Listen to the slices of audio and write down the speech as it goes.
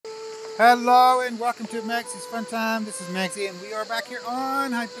Hello and welcome to Maggie's Fun Time. This is Magzie and we are back here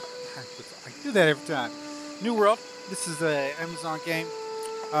on I do that every time. New World. This is a Amazon game.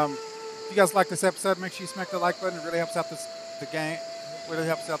 If you guys like this episode, make sure you smack the like button. It really helps out the game. Really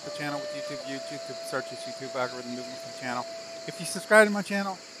helps out the channel with YouTube searches, YouTube algorithm moving for the channel. If you subscribe to my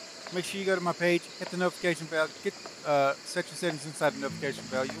channel, make sure you go to my page, hit the notification bell, set your settings inside the notification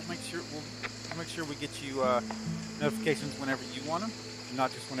bell. We'll make sure we get you notifications whenever you want them. Not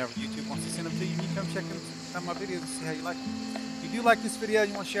just whenever YouTube wants to send them to you. You come check out my videos and see how you like them. If you do like this video and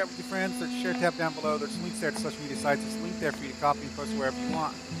you want to share it with your friends, there's a share tab down below. There's links there to social media sites. There's a link there for you to copy and post wherever you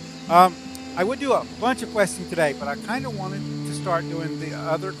want. I would do a bunch of questing today, but I kind of wanted to start doing the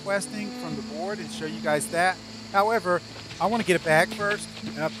other questing from the board and show you guys that. However, I want to get a bag first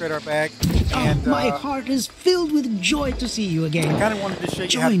and upgrade our bag. And my heart is filled with joy to see you again. I kind of wanted to show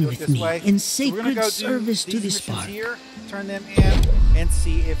you how to do it this way. Join with me in sacred service to this spark. Here, turn them in, and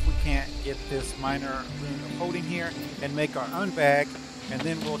see if we can't get this minor rune of holding here and make our own bag. And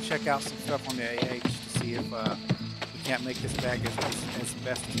then we'll check out some stuff on the AH to see if we can't make this bag as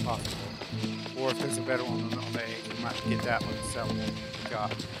best as possible. Or if there's a better one on the AH, we might get that one and sell it.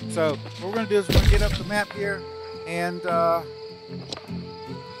 Job. So what we're going to do is we're going to get up the map here, and the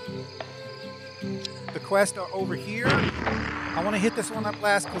quests are over here. I want to hit this one up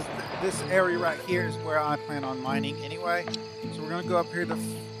last because this area right here is where I plan on mining anyway. So we're going to go up here to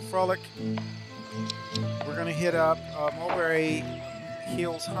Frolic. We're going to hit up Mulberry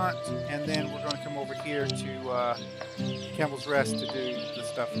Hills Hunt, and then we're going to come over here to Campbell's Rest to do the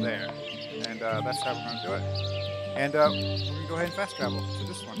stuff there. And that's how we're going to do it. And we're going to go ahead and fast travel to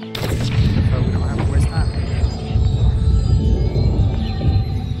this one, so we don't have to waste time.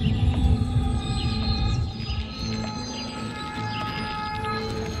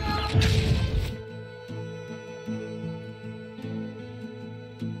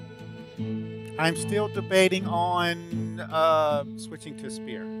 I'm still debating on switching to a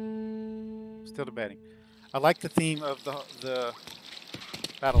spear. Still debating. I like the theme of the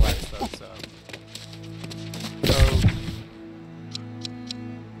battle axe though, so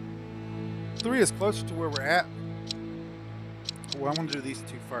 3 is closer to where we're at. Well, I want to do these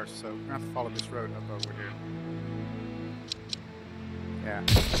 2 first, so we're going to have to follow this road up over here. Yeah.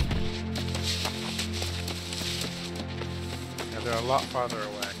 Yeah, they're a lot farther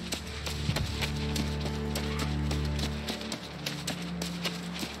away.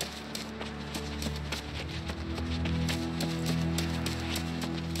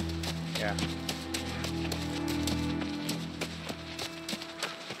 Yeah.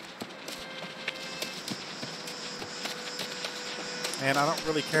 And I don't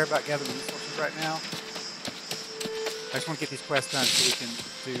really care about gathering resources right now. I just want to get these quests done so we can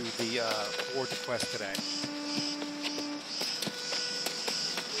do the board quest today.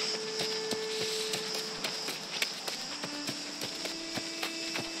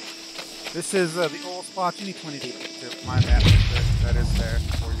 This is the oil spot. You need 20 to mine that. That is there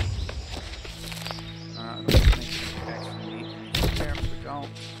for you. I don't think we actually need anything there, but we don't.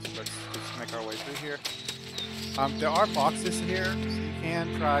 So let's just make our way through here. There are boxes here, so you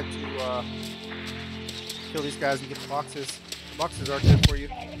can try to kill these guys and get the boxes. The boxes are good for you.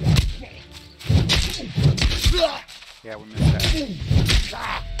 Yeah, we missed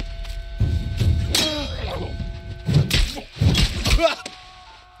that.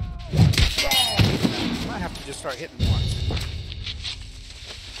 Might have to just start hitting once.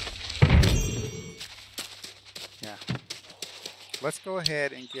 Yeah. Let's go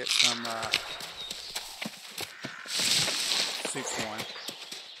ahead and get some suits going.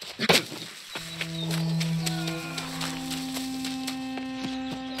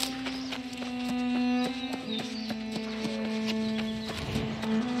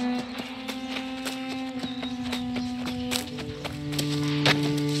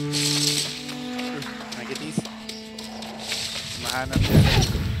 Can I get these? Am I high enough yet?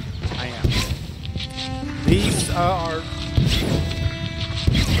 I am. These are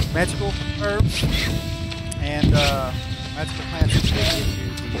magical herbs and magical plants that give you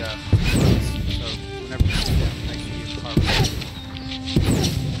the herbs. So whenever you see them, make sure you harvest them.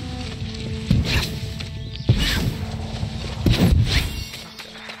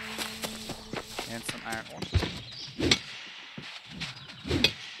 And some iron ore.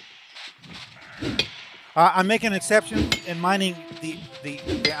 I'm making an exception in mining the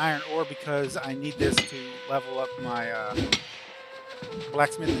iron ore because I need this to level up my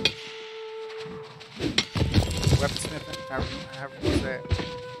blacksmithing, weaponsmithing, however you say it.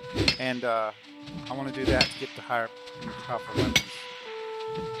 And I want to do that to get the higher, powerful weapons.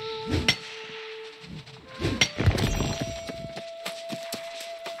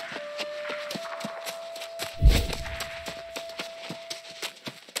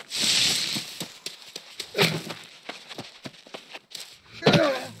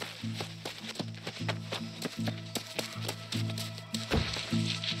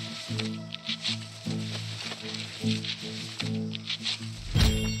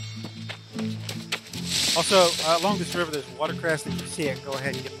 Also, along this river, there's watercress. If you see it, go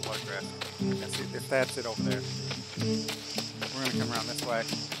ahead and get the watercress. If that's it over there. We're going to come around this way.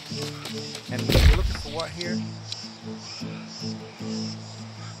 And we're looking for what here?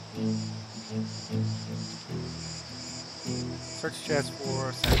 Search chest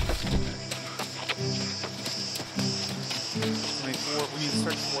for samples. 24. We need to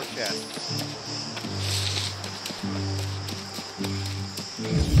search 4 chests.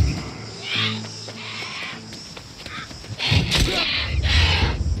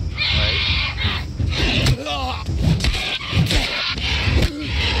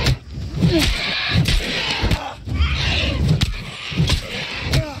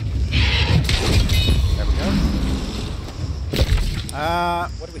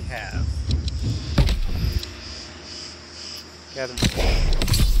 What do we have? Gather.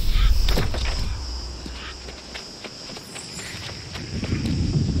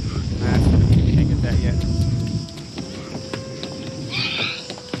 Can't get that yet.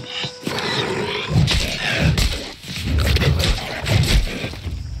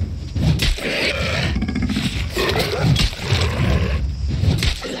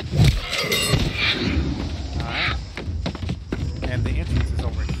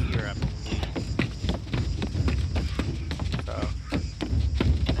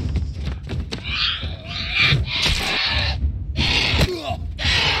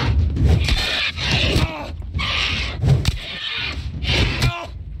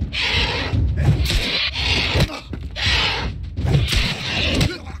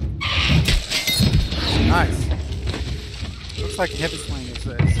 Nice. Looks like heavy swing is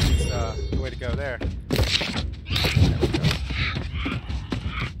the way to go there. There we go.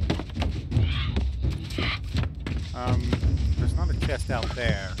 There's not a chest out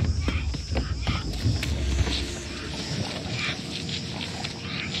there.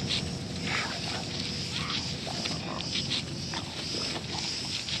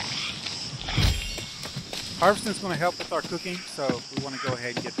 Harvesting's going to help with our cooking, so we want to go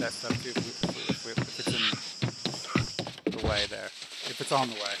ahead and get that stuff too if it's in the way there. If it's on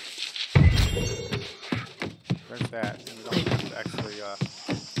the way. There's that. And we don't have to actually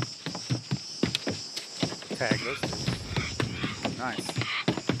tag those two. Nice.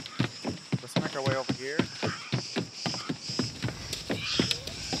 Let's make our way over here.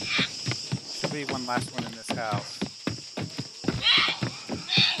 Should be one last one in this house.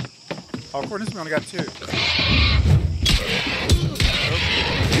 Oh, according to this, we only got 2.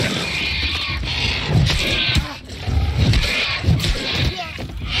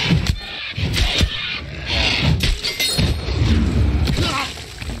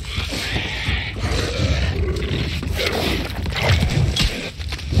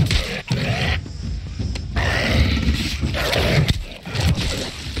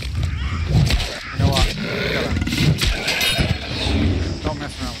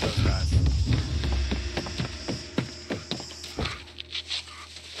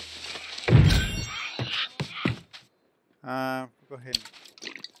 Go ahead.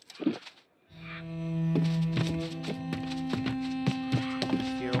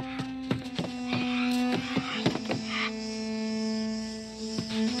 Heal.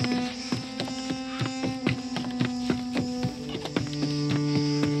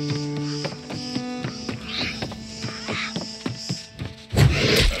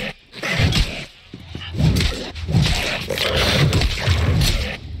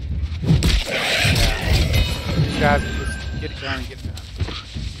 Guys, just get it done and get it done.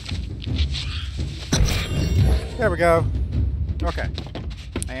 There we go. Okay.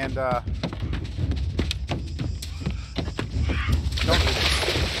 And, don't do this.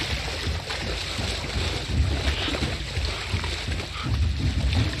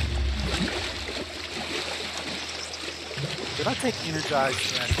 Did I take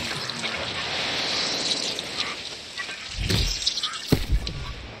energized rations?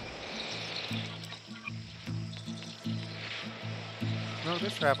 No,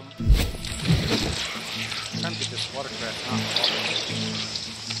 they're traveling. I'm trying to get this watercress on the water.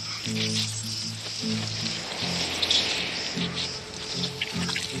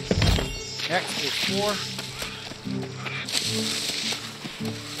 Next is 4.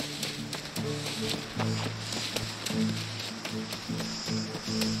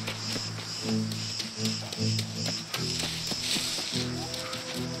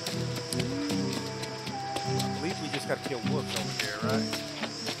 I believe we just got to kill wolves over here, right?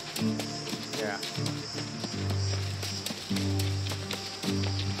 Yeah.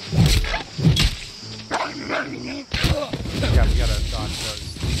 Yeah, we gotta dodge those.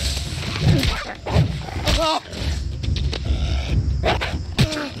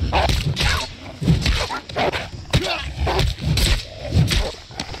 Okay.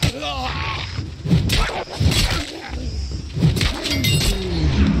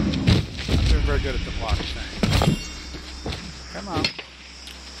 good at the blocking thing. Come on.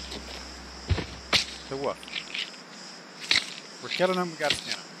 The wolf. We're killing them, we gotta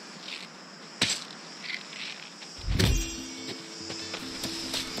skin them.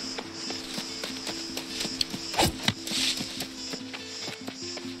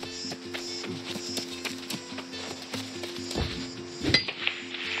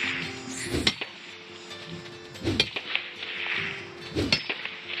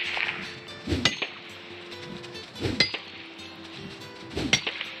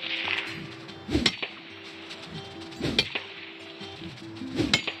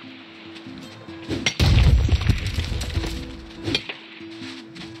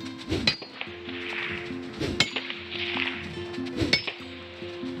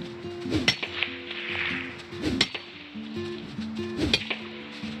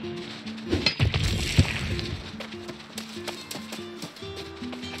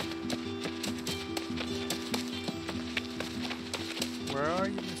 Where are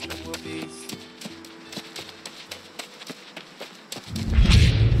you, Mr. Whoopies?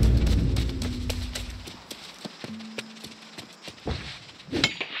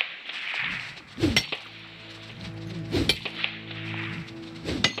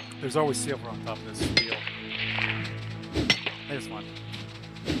 There's always silver on top of this field. There's one.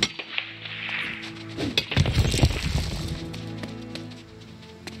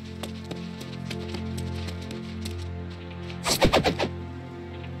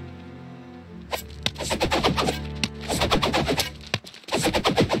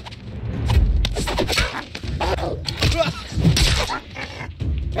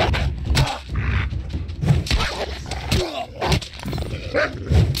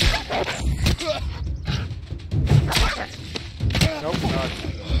 Nope, not.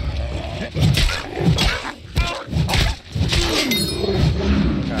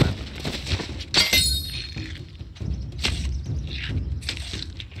 Got it.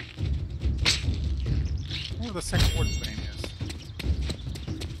 I wonder what the second word thing is.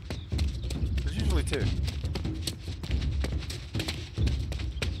 There's usually two.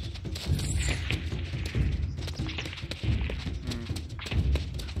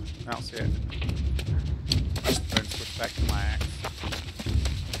 I don't see it. Go ahead and switch back to my axe.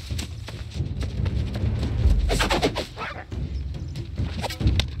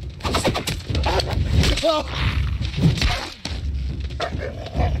 Oh!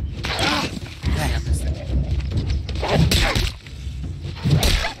 Dang, I missed it.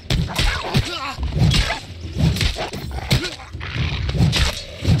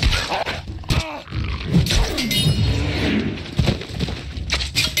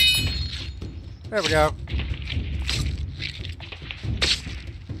 There we go.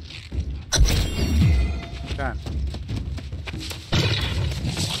 Done.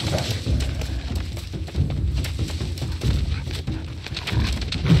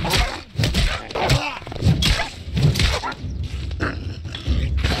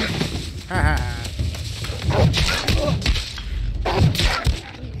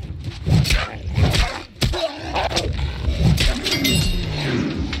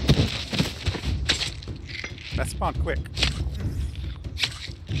 That spawned quick.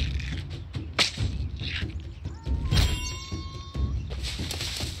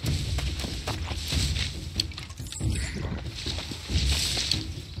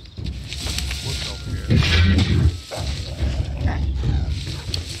 What's over here? Okay.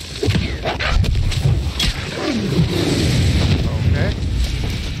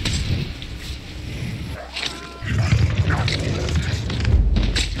 God dang.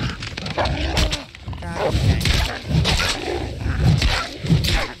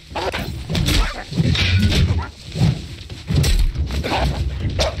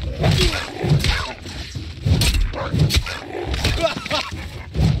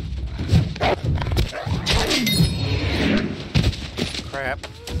 Crap.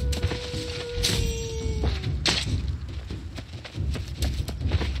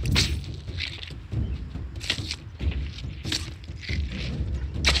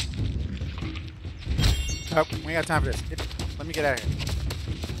 Oh, we ain't got time for this. Let me get out of here.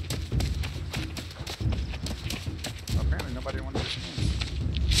 Well, apparently nobody wanted this.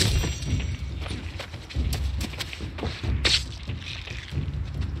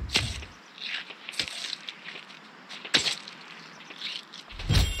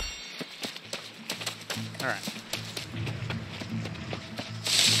 Alright.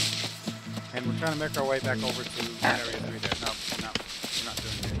 And we're trying to make our way back over to area 3 there. No, we're not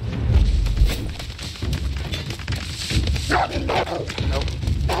doing it. Nope.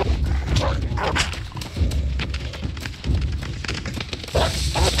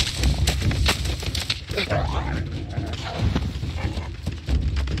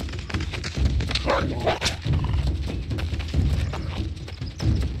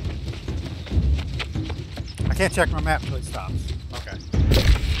 can't check my map until it stops. Okay.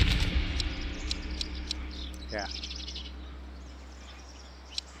 Yeah.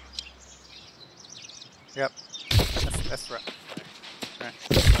 Yep. That's right. Right.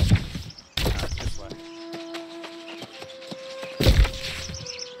 This way. Alright, this way.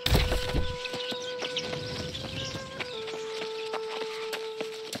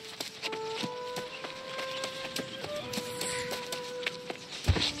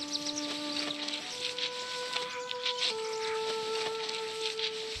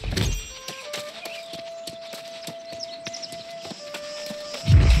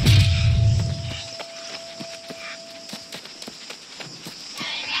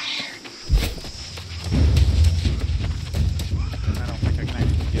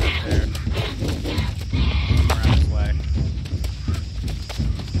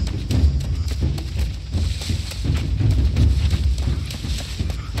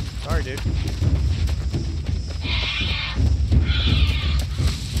 Sorry, dude.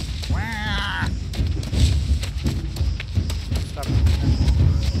 Stop.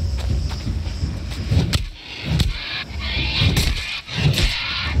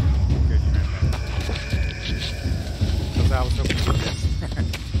 Good, you ran back. Because I was hoping to do this.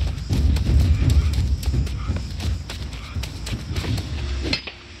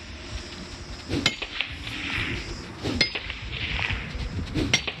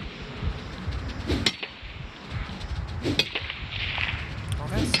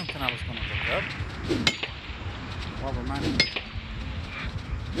 That's something I was going to look up while reminding me.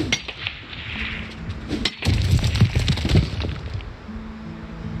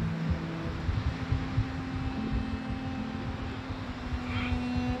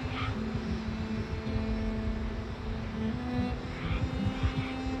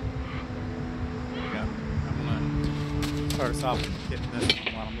 There we go. I'm going to start us off with hitting this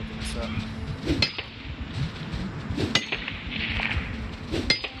one while I'm looking this up.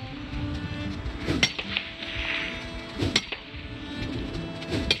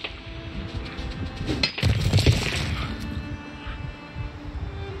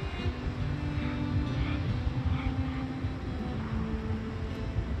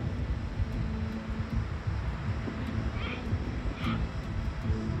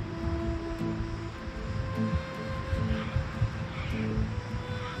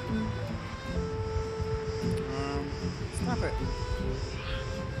 Stop it.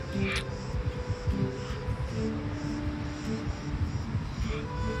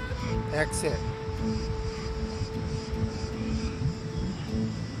 Exit.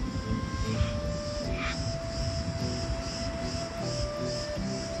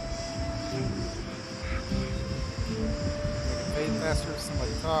 Make it fade faster if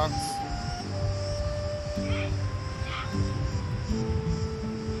somebody talks.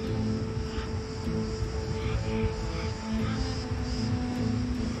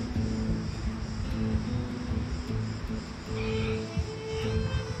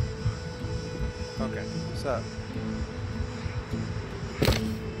 Okay, so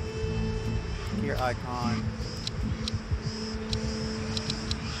gear icon.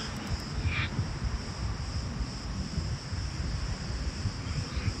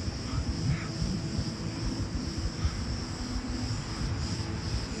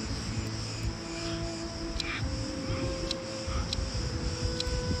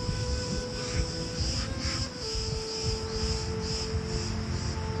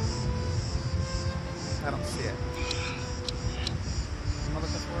 I don't see it. What am I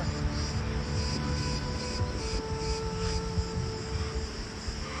looking for?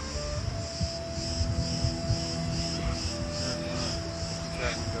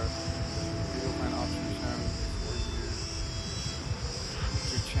 Drag window. You'll find options shown for you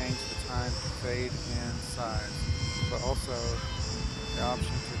to change the time, fade, and size, but also the option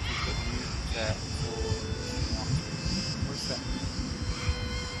to keep the mute chat for if you want to. Where's that?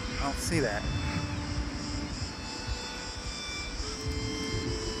 I don't see that.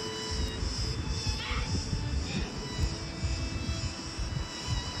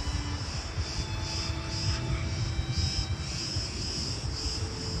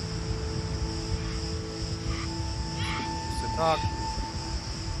 Talk.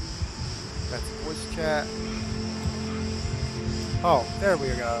 That's voice chat. Oh, there we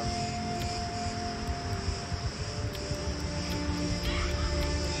go.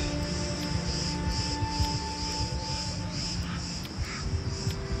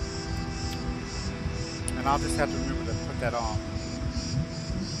 And I'll just have to remember to put that on.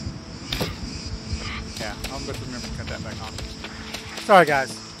 Yeah, I'll have to remember to cut that back on. Sorry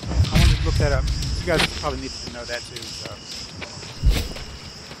guys, I wanted to look that up. You guys probably need to know that too, so.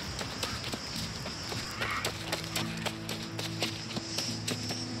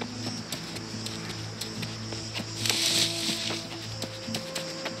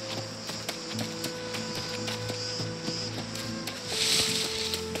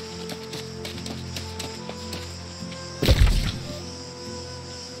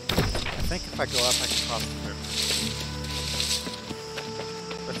 think if I go up, I can cross the river.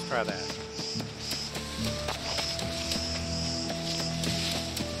 Let's try that.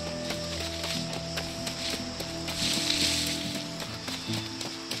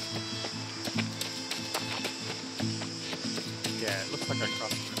 Yeah, it looks like I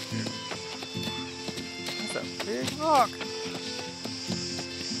crossed the river here. That's a big rock.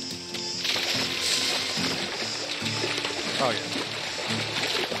 Oh yeah.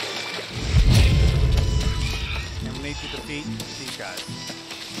 And we need to defeat these guys.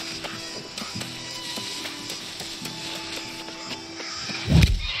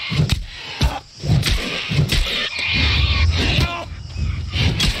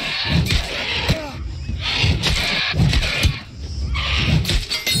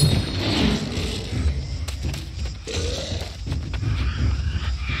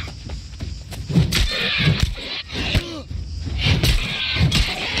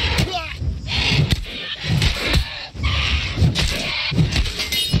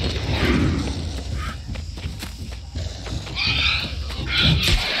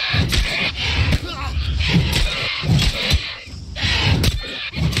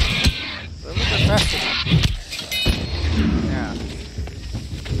 Yeah.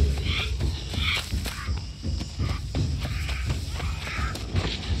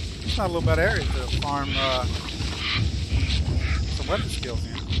 It's not a little bad area to farm some weapon skills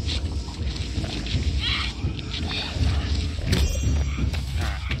in.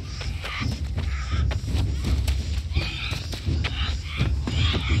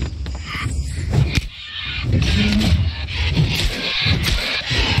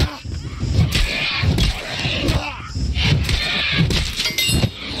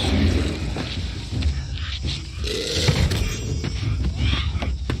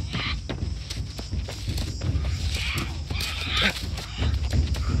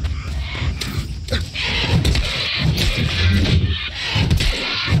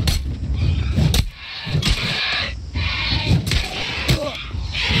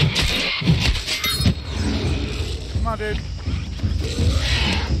 Come on, dude.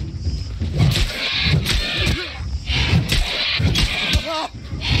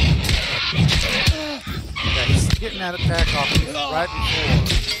 Yeah, he's getting that attack off right before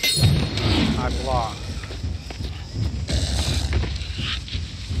I block.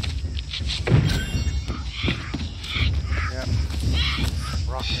 Yep.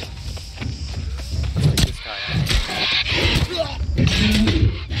 Rocket. Let's take this guy out.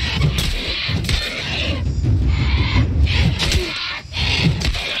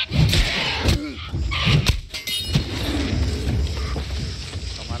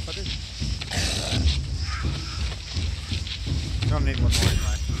 Don't need one more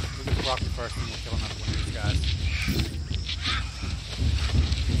anyway. We'll get the rocket first and we'll kill another one of these guys.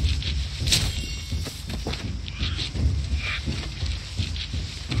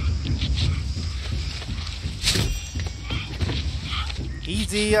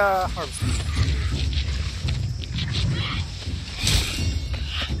 Easy harvesting.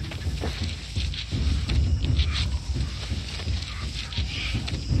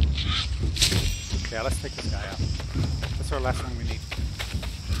 Yeah, let's take this guy out. That's our last one we need.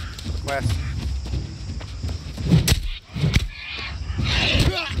 Request.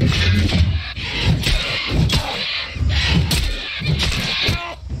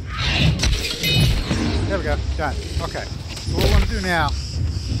 There we go. Done. Okay. So what we want to do now is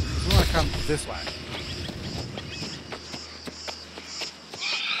we want to come this way.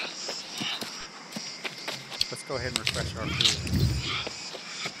 Let's go ahead and refresh our food.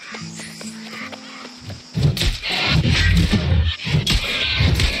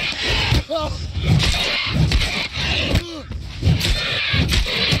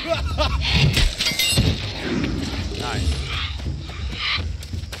 Nice.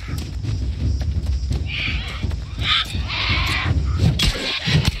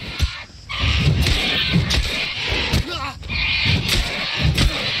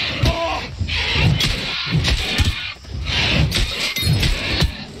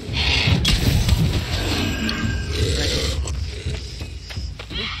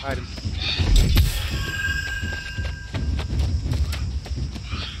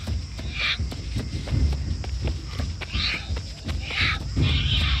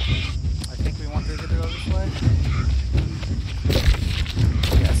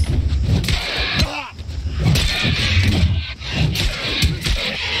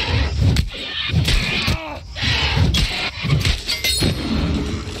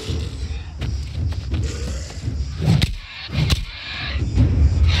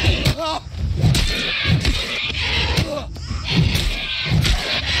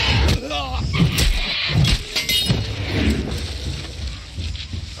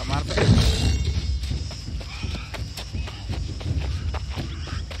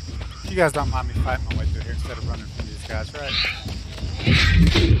 guys don't mind me fighting my way through here instead of running from these guys, right?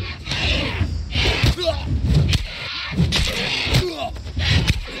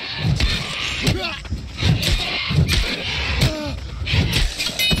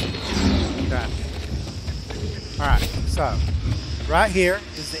 Done. Alright, so right here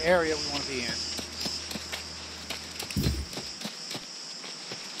is the area we want to be in.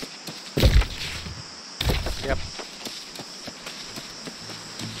 Yep.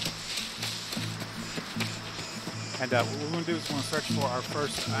 And what we're going to do is we're going to search for our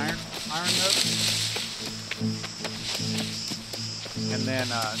first iron node. And then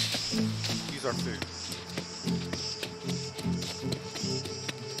use our food.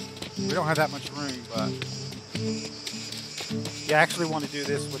 We don't have that much room, but you actually want to do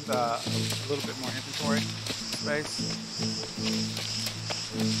this with a little bit more inventory space.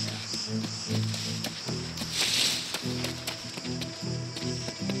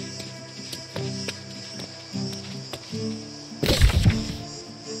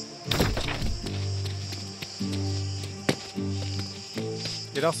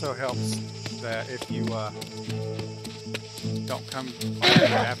 It also helps that if you don't come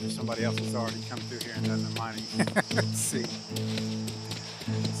after somebody else has already come through here and done the mining. Let's see.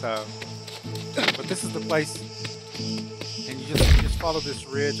 So, but this is the place, and you just follow this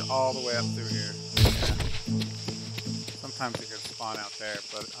ridge all the way up through here. Yeah. Sometimes it can spawn out there,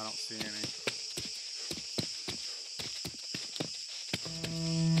 but I don't see any.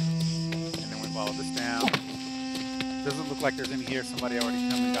 And then we follow this down. Doesn't look like there's any here. Somebody already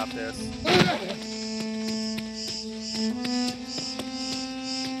come and got this.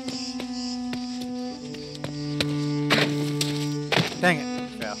 Dang it!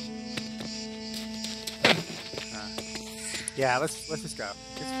 Fell. Yeah, let's just go.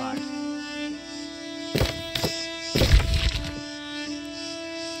 It's fine.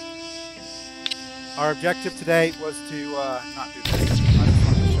 Our objective today was to not do this. I just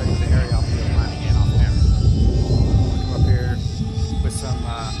wanted to show you the area I'll be mining in off camera. We'll come up here with some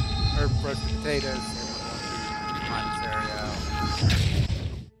herb roasted potatoes, and we'll mine this area out.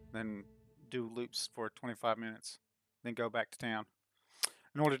 Then do loops for 25 minutes. Then go back to town.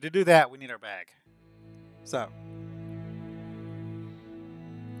 In order to do that, we need our bag. So,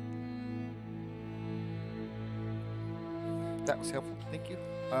 that was helpful. Thank you.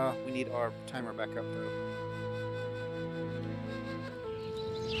 We need our timer back up though.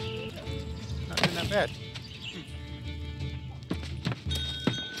 Not doing that bad.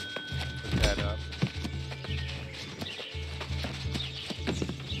 Put that up.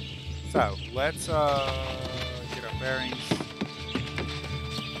 So, let's get our bearings.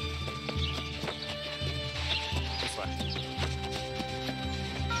 This way.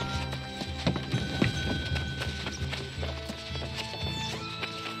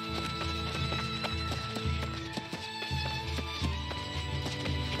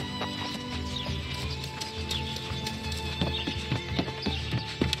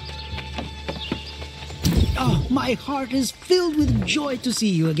 Oh, my heart is filled with joy to see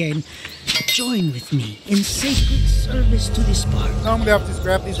you again. Join with me in sacred service to the spark. No, I'm going to have to just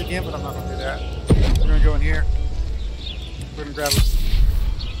grab these again, but I'm not going to do that. We're going to go in here. We're going to grab it.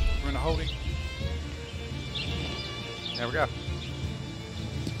 We're going to hold it. There we go.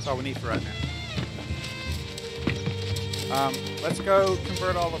 That's all we need for right now. Let's go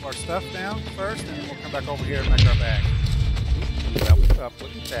convert all of our stuff down first, and then we'll come back over here and make our bag.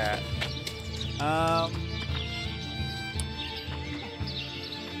 Look at that.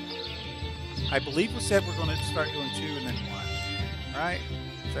 I believe we said we're going to start doing 2 and then 1, right?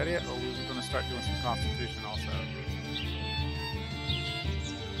 Is that it? Or we were going to start doing some constitution also?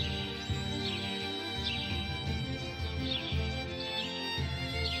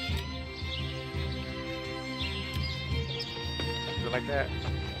 Do it like that?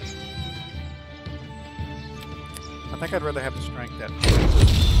 I think I'd rather have the strength that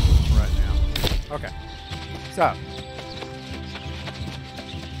right now. Okay. So,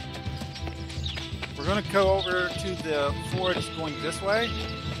 we're going to go over to the forge going this way.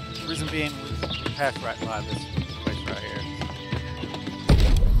 The reason being, we passed right by this place right here.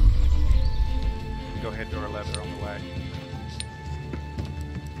 Go ahead to our leather on the way.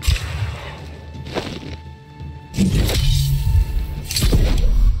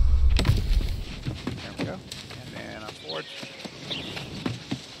 There we go. And then our forge.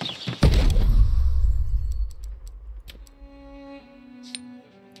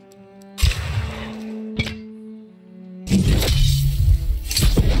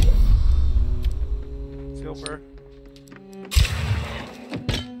 Silver.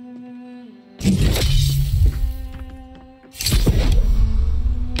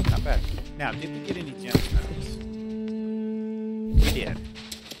 Not bad. Did we get any gemstones? We did.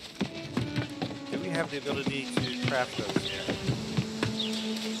 Do we have the ability to craft those yet?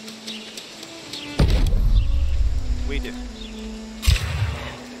 We do.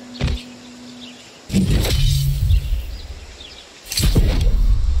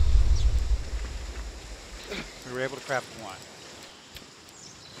 We were able to craft one.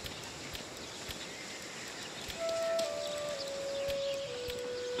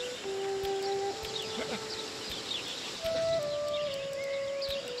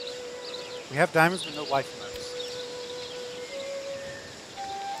 We have diamonds but no life modes.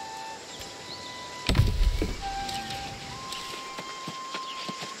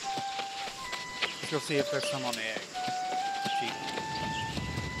 Let's go see if there's some on the egg. Cheap.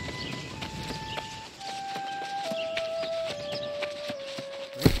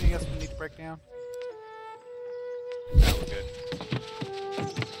 Anything else we need to break down? No, we're good.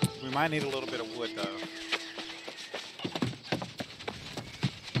 We might need a little bit of wood though.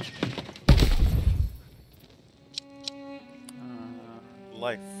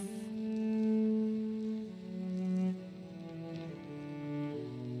 Life.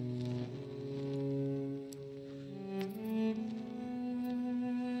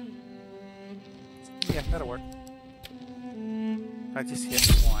 Yeah, that'll work. I just hit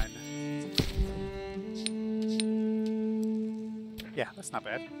one. Yeah, that's not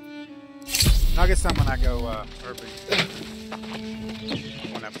bad. And I'll get some when I go urban.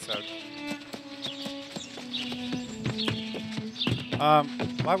 One episode.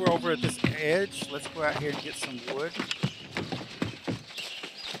 While we're over at this edge, let's go out here and get some wood.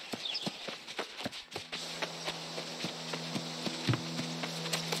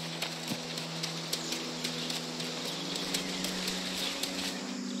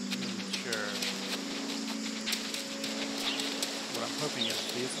 Sure. What I'm hoping is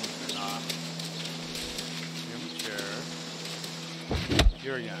these ones are not. Sure.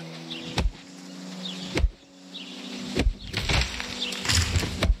 You're young.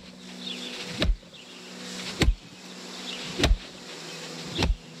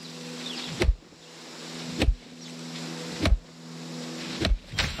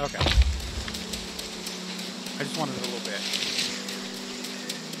 Okay. I just wanted a little bit.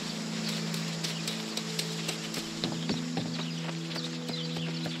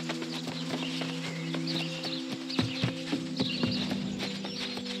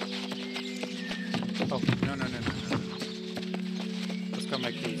 Oh, no. Let's go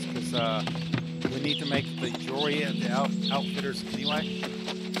make these, because we need to make the majority of the outfitters anyway.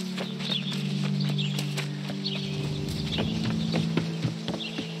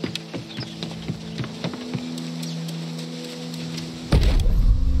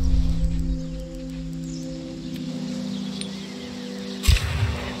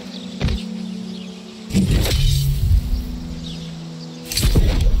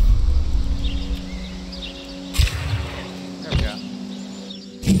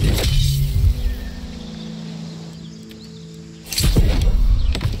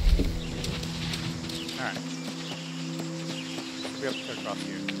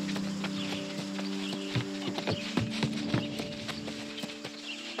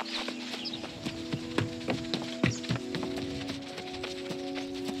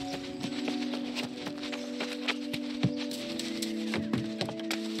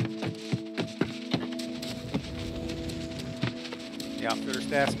 The outfitter's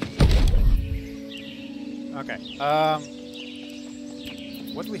desk. Okay.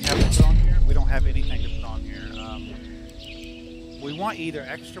 What do we have to put on here? We don't have anything to put on here. We want either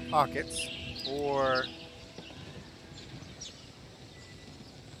extra pockets or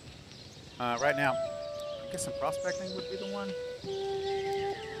right now, I guess some prospecting would be the one.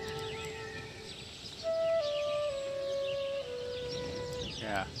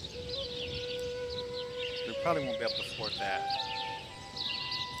 Yeah. We probably won't be able to afford that.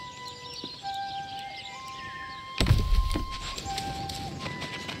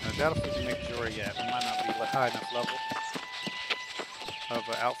 I doubt if we can make jewelry yet. We might not be high enough level of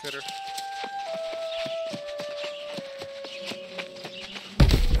an outfitter.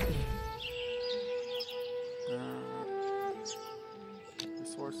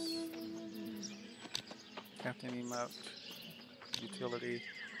 Resource. Captain emote. Utility.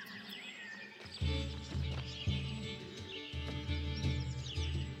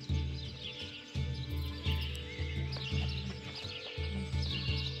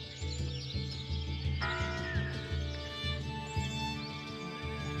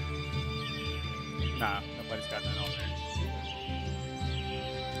 Nah, nobody's got none on there.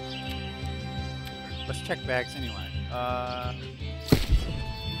 Let's check bags anyway.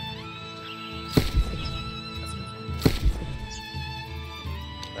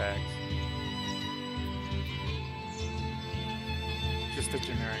 bags. Just a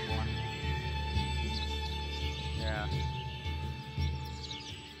generic one. Yeah.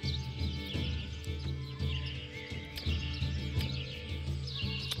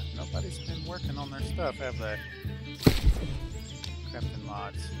 Nobody's been working on their stuff, have they? Captain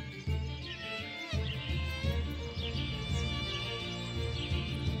Mods.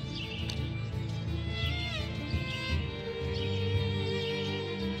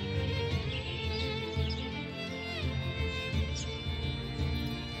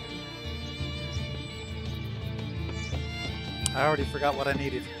 I already forgot what I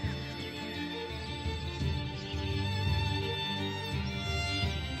needed.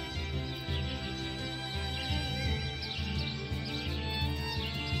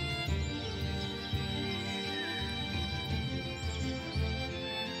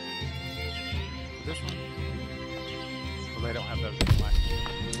 This one? Well, they don't have those anyway.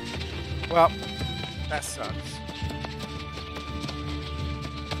 Well, that sucks.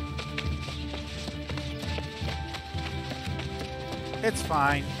 It's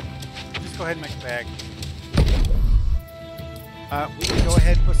fine. Just go ahead and make a bag. We can go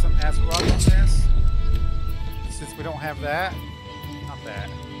ahead and put some acid rock on this. Since we don't have that. Not that.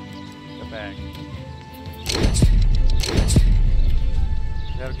 The bag.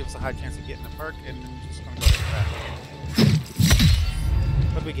 That'll give us a high chance of getting the perk, and then we're just going to go ahead and craft it.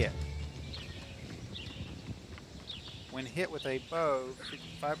 What do we get? When hit with a bow,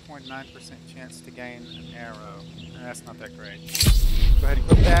 5.9% chance to gain an arrow. That's not that great. Go ahead and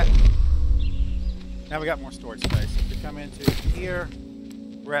click that. Now we got more storage space. If we come into here,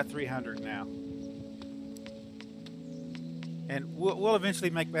 we're at 300 now. And we'll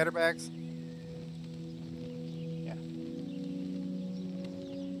eventually make better bags. Yeah.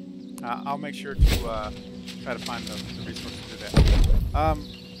 I'll make sure to try to find the resources to do that.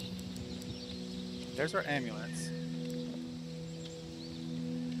 There's our amulets.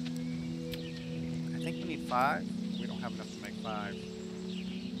 I think we need 5. We don't have enough to make 5.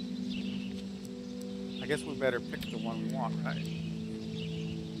 I guess we better pick the one we want, right?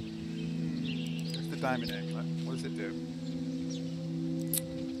 There's the diamond amulet. What does it do?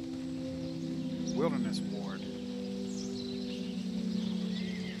 Wilderness ward.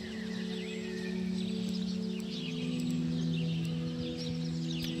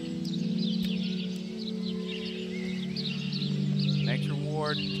 Nature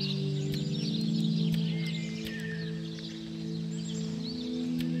ward.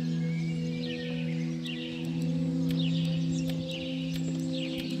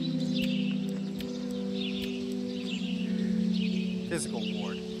 Physical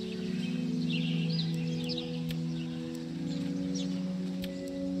ward.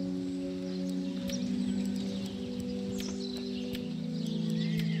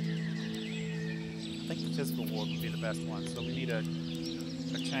 I think the physical ward would be the best one. So we need a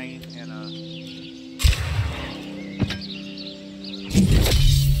chain and a...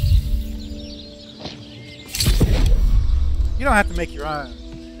 You don't have to make your own.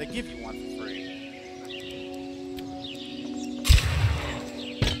 They give you one for free.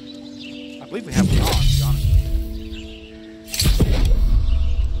 I believe we have one on, to be honest with you.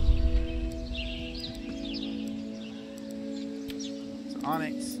 It's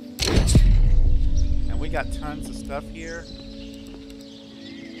onyx. And we got tons of stuff here.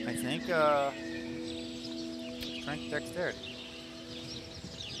 I think, strength, dexterity.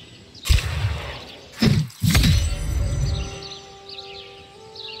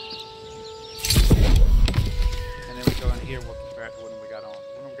 And then we go in here, we'll compare it to what we got on.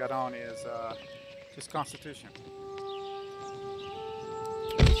 What we got on is just Constitution.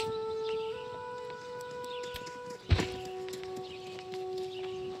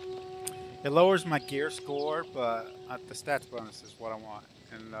 It lowers my gear score, but the stats bonus is what I want,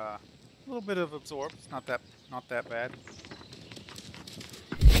 and a little bit of absorb. It's not that bad.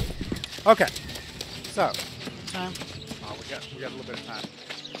 Okay, so time. Oh, we got a little bit of time.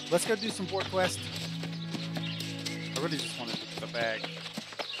 Let's go do some board quest. I really just wanted the bag.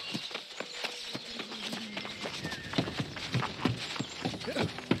 So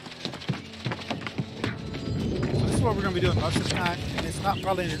this is what we're going to be doing most of the time, and it's not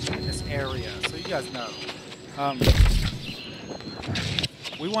probably in this area, so you guys know.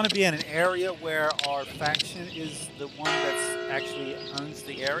 We want to be in an area where our faction is the one that's actually owns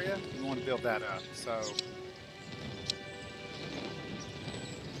the area. We want to build that up, so...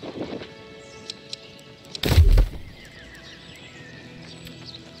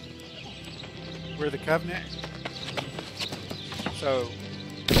 We're the Covenant. So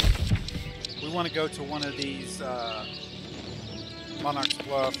we want to go to one of these Monarch's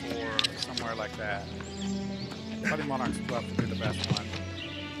Bluff or somewhere like that. Probably Monarch's Bluff would be the best one.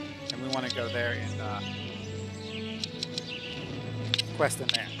 And we want to go there and quest in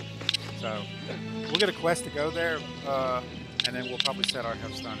there. So we'll get a quest to go there, and then we'll probably set our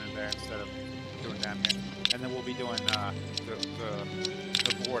headstone in there instead of doing down here. And then we'll be doing the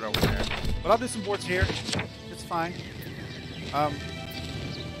board over there. But I'll do some boards here. It's fine.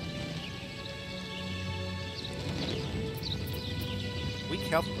 Weak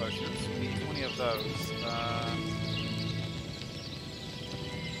health potions. We need 20 of those.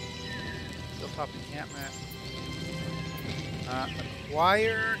 Hilltop encampment.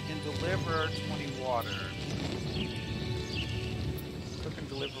 Acquire and deliver 20 water. Cook and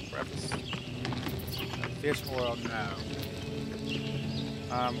deliver breakfast. Fish oil, no.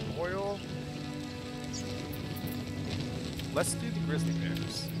 Oil. Let's do the grizzly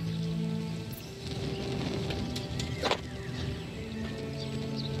bears.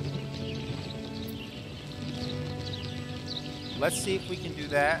 Let's see if we can do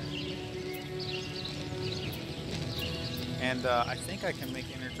that. And I think I can make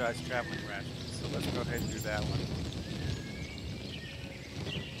energized traveling rations. So let's go ahead and do that one.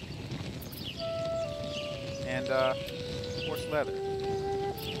 And horse leather.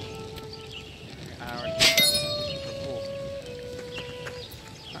 I already did that. For wool.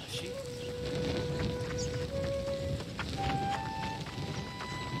 Not sheep.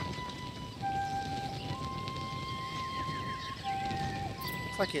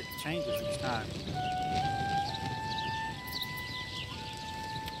 Looks like it changes each time.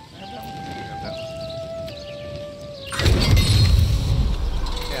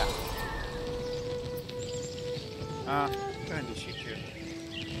 Go ahead and do sheep too.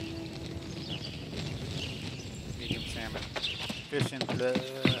 Medium salmon. Fishing.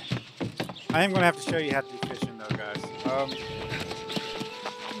 I am going to have to show you how to do fishing though, guys. So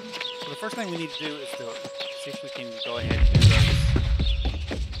the first thing we need to do is to see if we can go ahead and do this.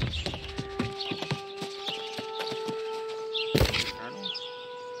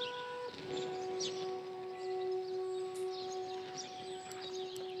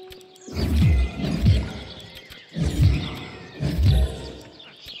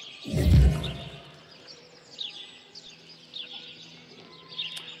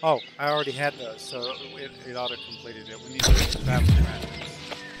 Oh, I already had those, so it auto-completed it. We need to do traveling rations.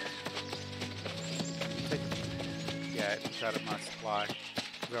 Yeah, it's out of my supply.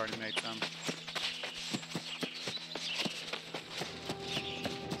 We already made some.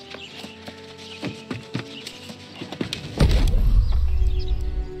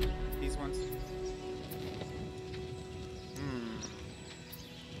 These ones.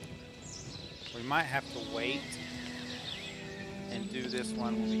 We might have to wait and do this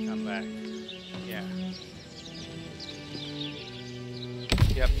one when we come back. Yeah.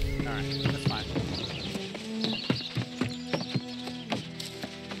 Yep. Alright, that's fine.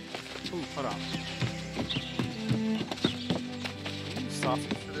 Ooh, hold on. Can you use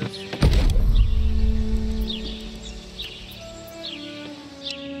sausage for this?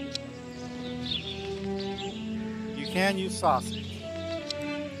 You can use sausage.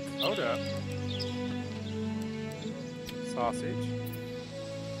 Hold up. Sausage.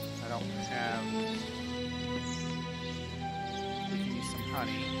 I don't have. We can use some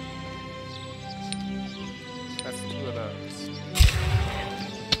honey. That's 2 of those.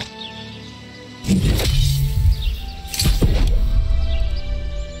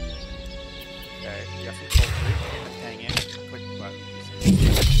 Okay, we got some poultry. Dang it. Click the button.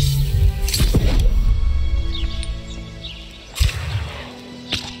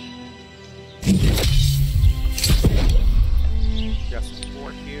 Got some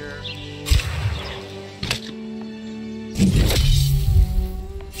pork here.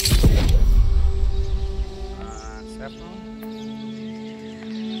 Saffron.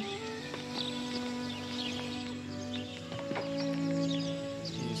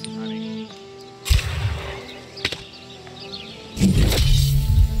 Use some honey.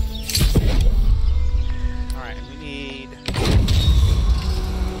 Alright, and we need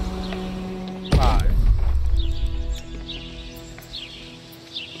 5.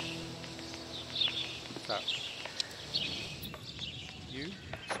 So, you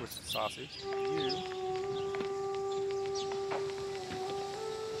switch to sausage. You.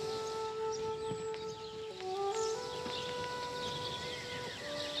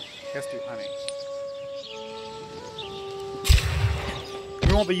 Let's do honey.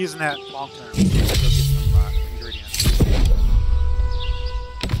 We won't be using that long term. We'll get some ingredients.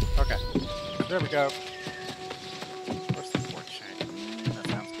 Okay. There we go. Where's the pork shank? That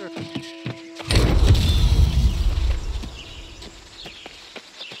sounds good.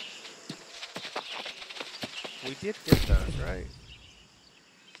 we did get those, right?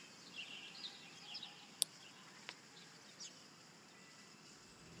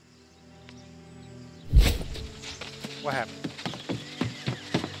 What happened?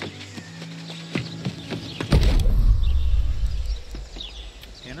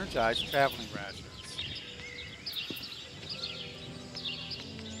 Energized traveling rations.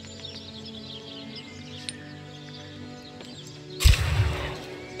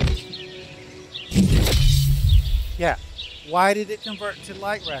 Yeah. Why did it convert to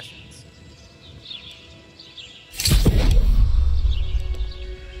light rations?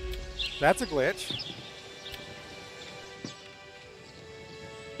 That's a glitch.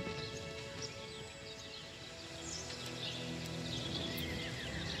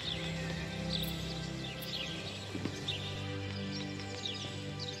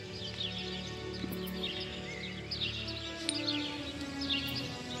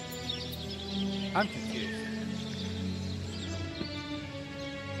 I'm confused.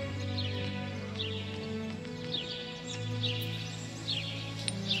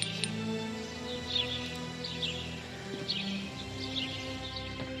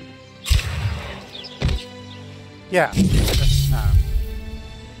 Yeah. No.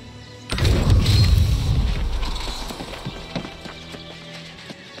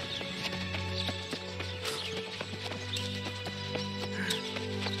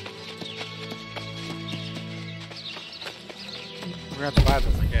 We're gonna have to buy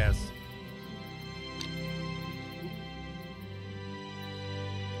this, I guess.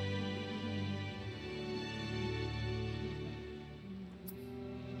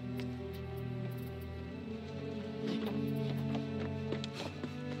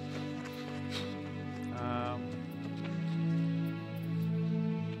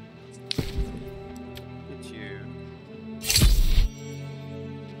 Get you.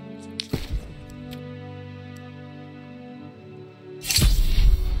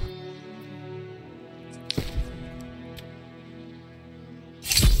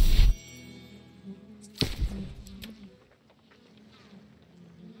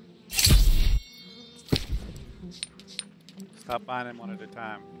 Stop buying them one at a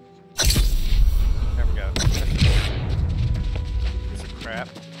time. There we go. Piece of crap.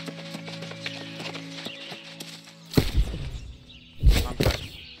 I'm good.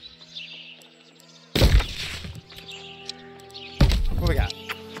 What we got?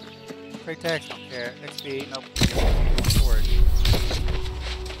 Trade tax, don't care. XP, nope. Storage.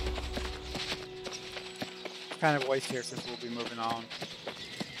 Kind of a waste here since we'll be moving on.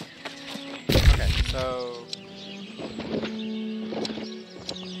 Okay, so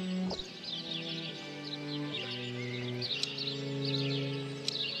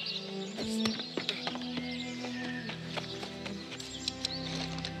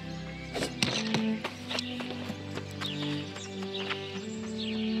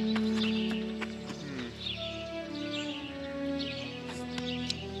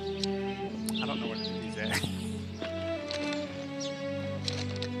I don't know what to do these at.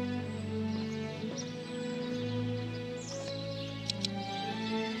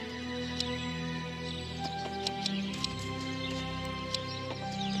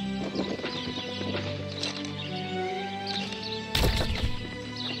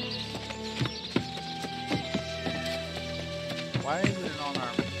 Why is it on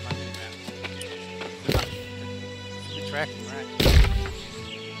our mini map? It's not it's tracking, right?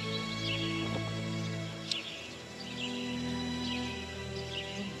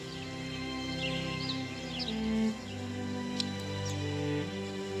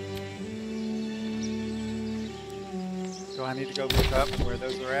 Do I need to go look up where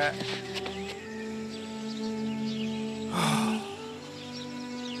those are at?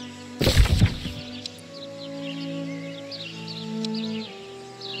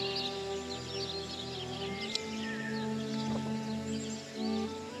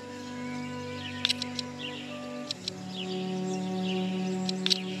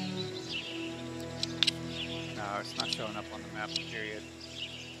 No, it's not showing up on the map, period.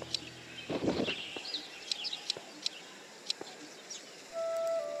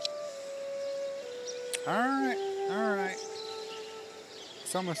 Alright, alright.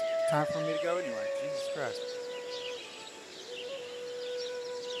 It's almost time for me to go anyway. Jesus Christ.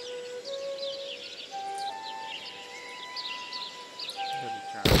 Good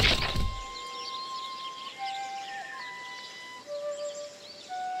turn.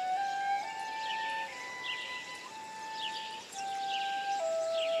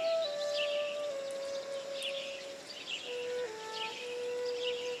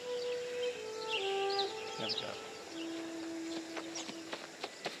 There we go.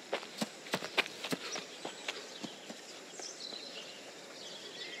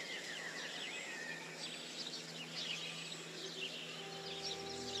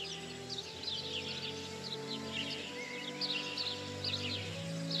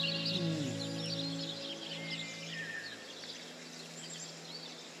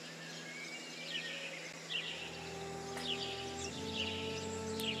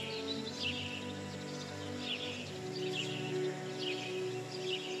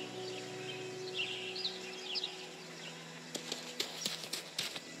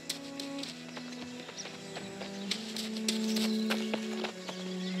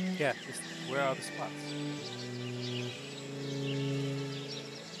 Yeah, just where are the spots?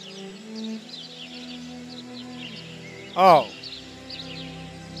 Oh.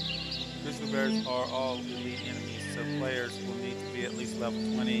 Grizzly bears are all elite enemies, so players will need to be at least level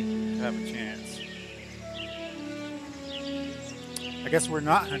 20 to have a chance. I guess we're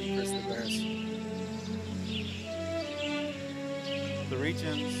not hunting grizzly bears. The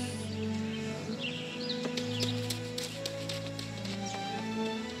regions.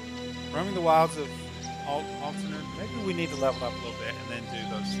 Roaming the wilds of alternate. Maybe we need to level up a little bit and then do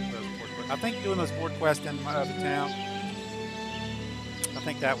those board quests. I think doing those board quests in my other town. I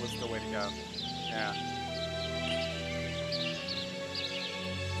think that was the way to go. Yeah.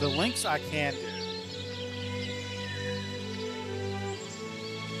 The links I can do.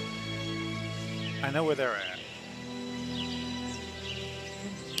 I know where they're at.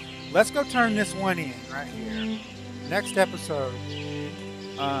 Let's go turn this one in right here. Next episode,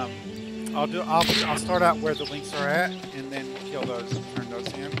 I'll start out where the links are at, and then we'll kill those and turn those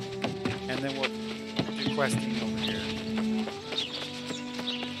in, and then we'll do questing over here.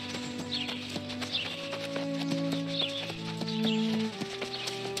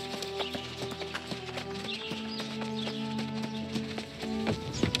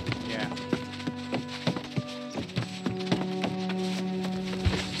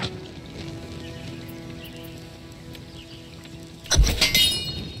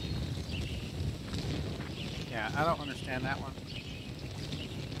 I don't understand that one.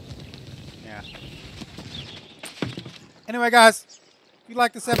 Yeah. Anyway, guys, if you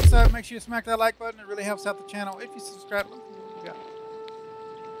like this episode, make sure you smack that like button. It really helps out the channel. If you subscribe, we got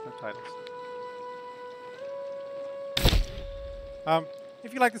no titles.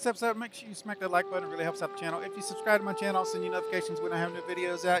 If you like this episode, make sure you smack that like button. It really helps out the channel. If you subscribe to my channel, I'll send you notifications when I have new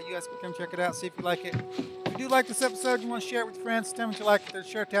videos out. You guys can come check it out, see if you like it. If you do like this episode, you want to share it with your friends, tell me what you like. There's a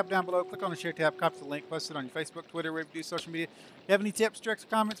share tab down below. Click on the share tab, copy the link, post it on your Facebook, Twitter, wherever you do social media. If you have any tips, tricks, or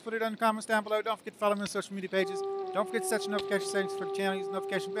comments, put it in the comments down below. Don't forget to follow me on social media pages. Don't forget to set your notification settings for the channel. Use the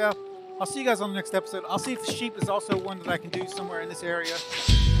notification bell. I'll see you guys on the next episode. I'll see if the sheep is also one that I can do somewhere in this area.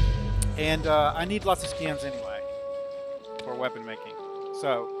 And I need lots of skins anyway for weapon making.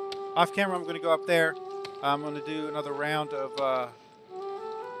 So, off camera, I'm going to go up there. I'm going to do another round of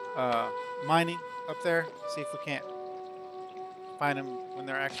mining up there. See if we can't find them when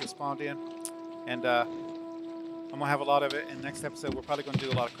they're actually spawned in. And I'm going to have a lot of it. In the next episode, we're probably going to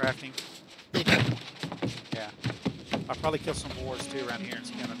do a lot of crafting. Yeah. I'll probably kill some boars too around here and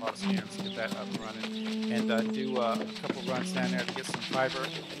skin a lot of skins to get that up and running. And do a couple runs down there to get some fiber.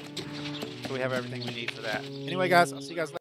 So we have everything we need for that. Anyway, guys, I'll see you guys later.